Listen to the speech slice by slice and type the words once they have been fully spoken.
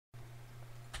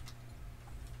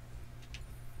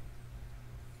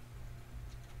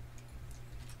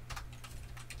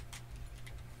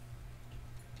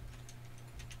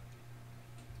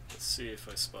see if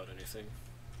I spot anything.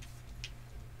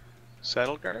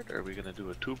 Saddle guard, or are we gonna do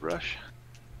a tube rush?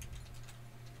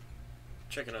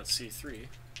 Checking out C3.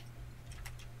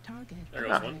 Target There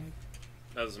goes one.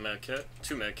 That was a mad cat.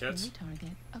 Two mad cats. New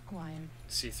target acquired.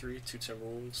 C3, two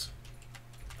timberwolves.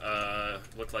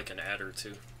 Looked like an adder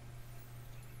too.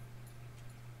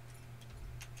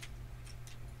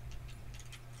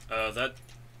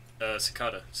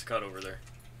 Cicada over there.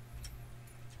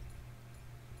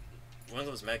 One of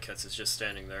those mad cats is just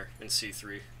standing there in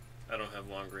C3. I don't have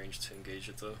long range to engage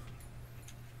it though.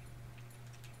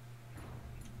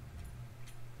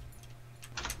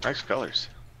 Nice colors.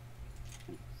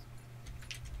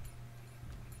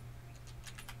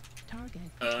 Target.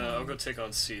 I'll go take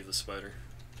on C, the spider.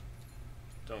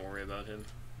 Don't worry about him.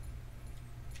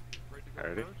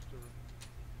 Alrighty.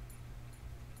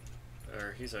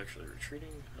 Or he's actually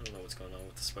retreating. I don't know what's going on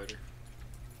with the spider.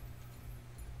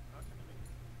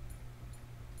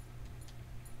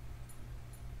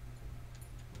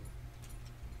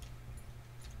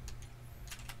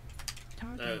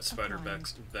 Spider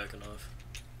backing off.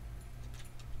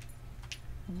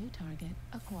 New target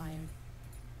acquired.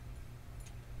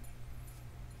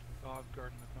 Dog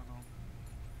guarding the tunnel.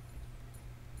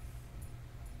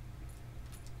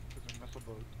 There's a missile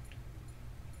boat.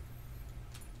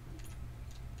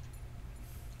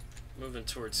 Moving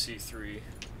towards C3.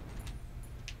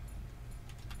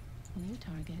 New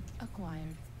target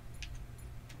acquired.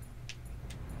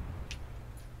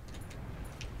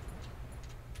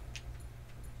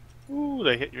 Ooh,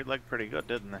 they hit your leg pretty good,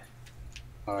 didn't they?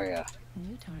 Oh yeah.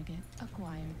 New target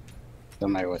acquired.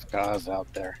 Somebody with gauze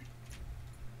out there.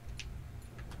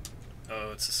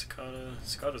 Oh, it's a cicada.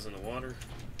 Cicada's in the water.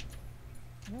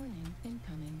 Warning,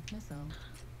 incoming missile.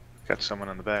 Got someone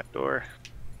on the back door.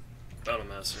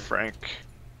 Battlemaster. Frank.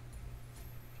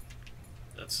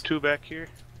 That's two back here.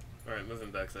 Alright,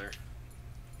 moving back there.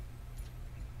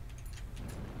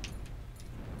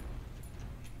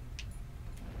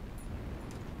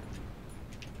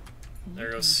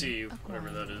 There goes C, whatever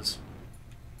that is.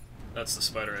 That's the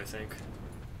spider, I think.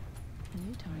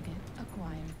 New target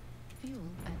acquired. Fuel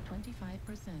at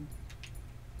 25%.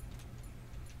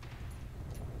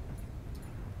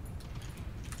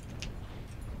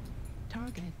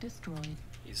 Target destroyed.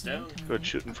 He's down. Good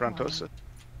shooting Frontosa.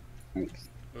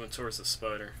 Moving towards the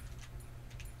spider.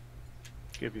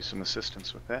 Give you some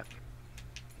assistance with that.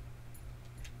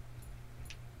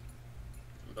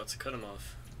 I'm about to cut him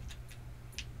off.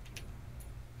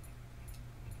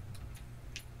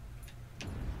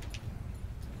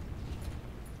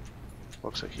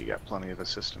 Looks like you got plenty of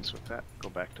assistance with that. Go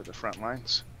back to the front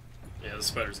lines. Yeah, the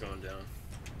spider's going down.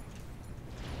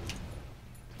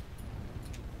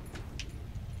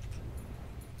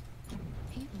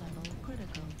 Heat level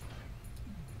critical.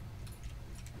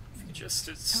 If you just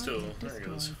sit still, there he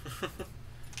goes.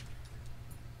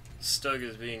 Stug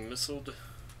is being missiled.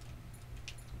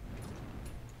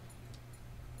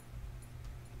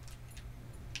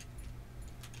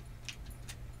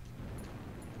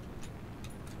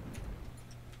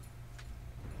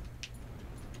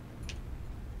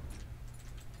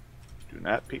 Do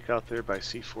not peek out there by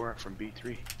C4 from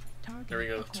B3. There we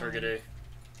go, target A.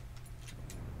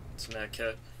 It's a mad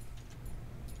cat.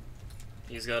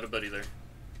 He's got a buddy there.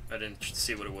 I didn't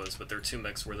see what it was, but there are two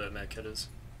mechs where that mad cat is.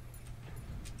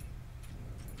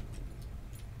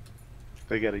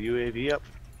 They got a UAV up.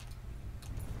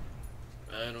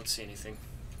 I don't see anything.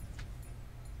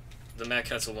 The mad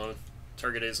cat's alone.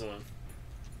 Target A's alone.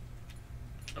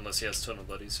 Unless he has tunnel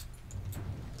buddies.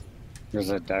 There's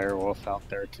a dire wolf out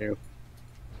there too.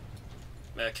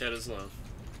 Mad cat is alone.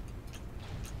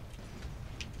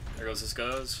 There goes his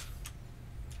gauze.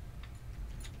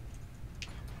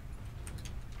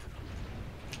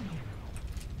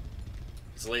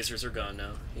 His lasers are gone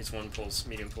now. He's one pulse,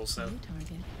 medium pulse now. New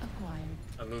target acquired.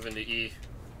 I'm moving to E.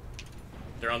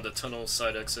 They're on the tunnel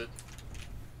side exit.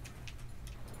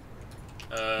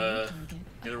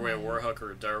 Either way, a warhawk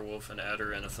or a direwolf, an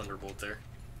adder, and a thunderbolt there.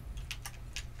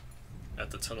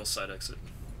 At the tunnel side exit.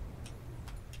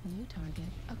 New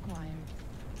target acquired.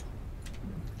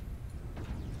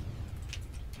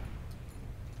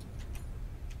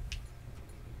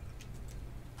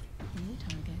 New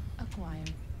target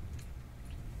acquired.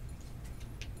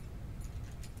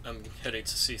 I'm heading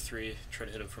to C3, try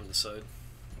to hit him from the side.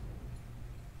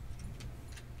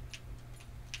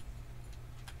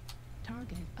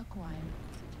 Target acquired.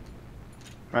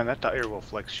 Man, that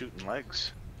direwolf likes shooting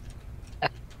legs.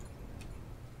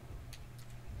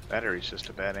 Battery's just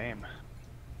a bad aim.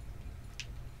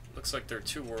 Looks like there are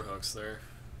two warhawks there.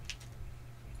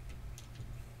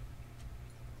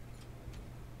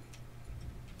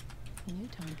 New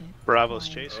target. Bravo's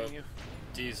acquired. chasing Oh. you.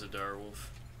 D's a direwolf.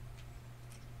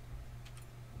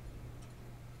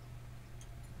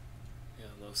 Yeah,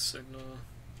 low signal.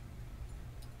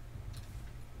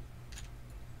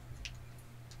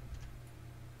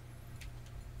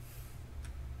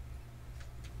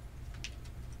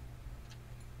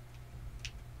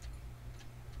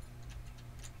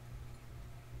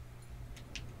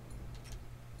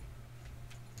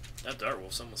 That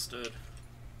direwolf's almost dead.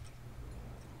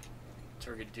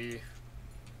 Target D.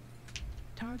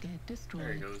 Target destroyed.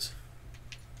 There he goes.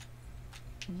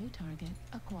 New target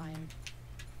acquired.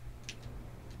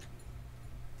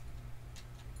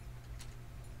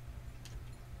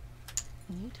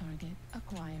 New target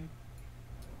acquired.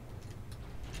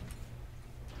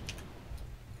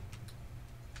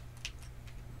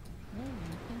 Warning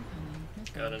incoming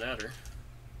missile. Got an adder.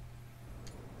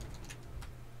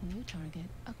 New target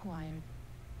acquired.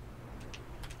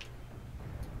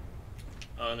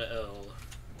 On L.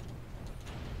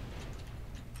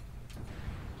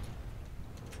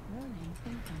 Warning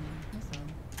incoming missile.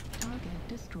 Target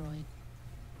destroyed.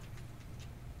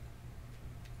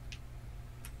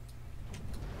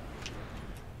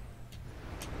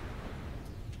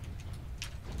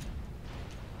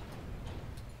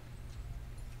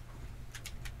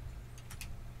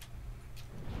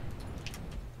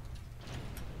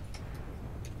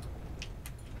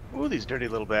 Ooh, these dirty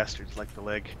little bastards like the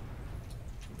leg.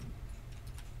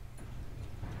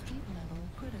 Heat level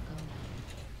critical.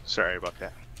 Sorry about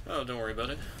that. Oh, don't worry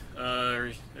about it.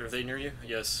 Are they near you?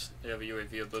 Yes, they have a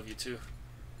UAV above you too.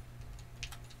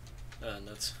 Ah,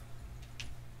 nuts.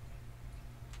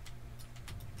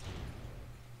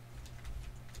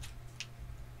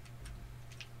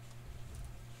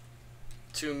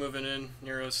 Two moving in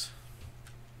near us.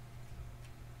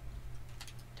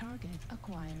 Target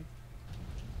acquired.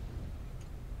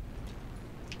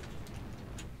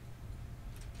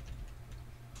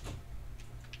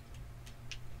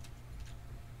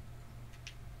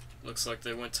 Looks like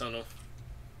they went tunnel.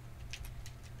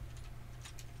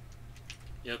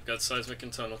 Yep, got seismic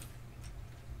and tunnel.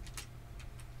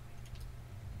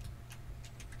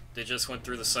 They just went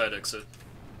through the side exit.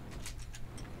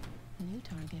 New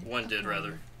target. One did, acquired.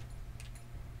 rather.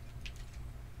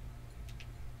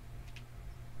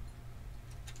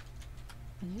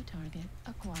 New target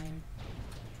acquired.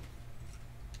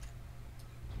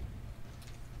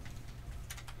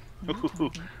 New Ooh,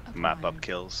 target mop up acquired.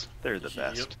 kills. They're the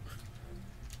best. Yep.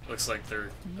 Looks like they're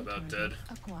New about target dead.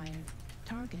 acquired.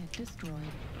 Target destroyed.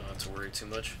 I don't have to worry too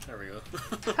much. There we go.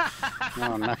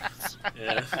 Oh, nice.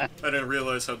 Yeah, I didn't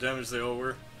realize how damaged they all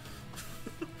were.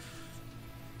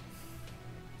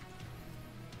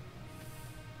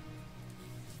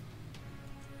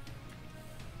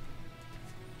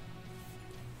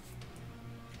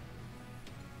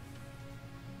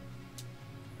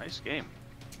 Nice game.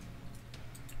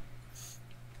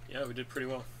 Yeah, we did pretty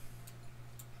well.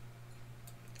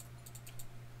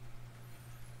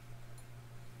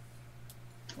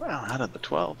 Well, out of the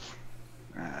 12.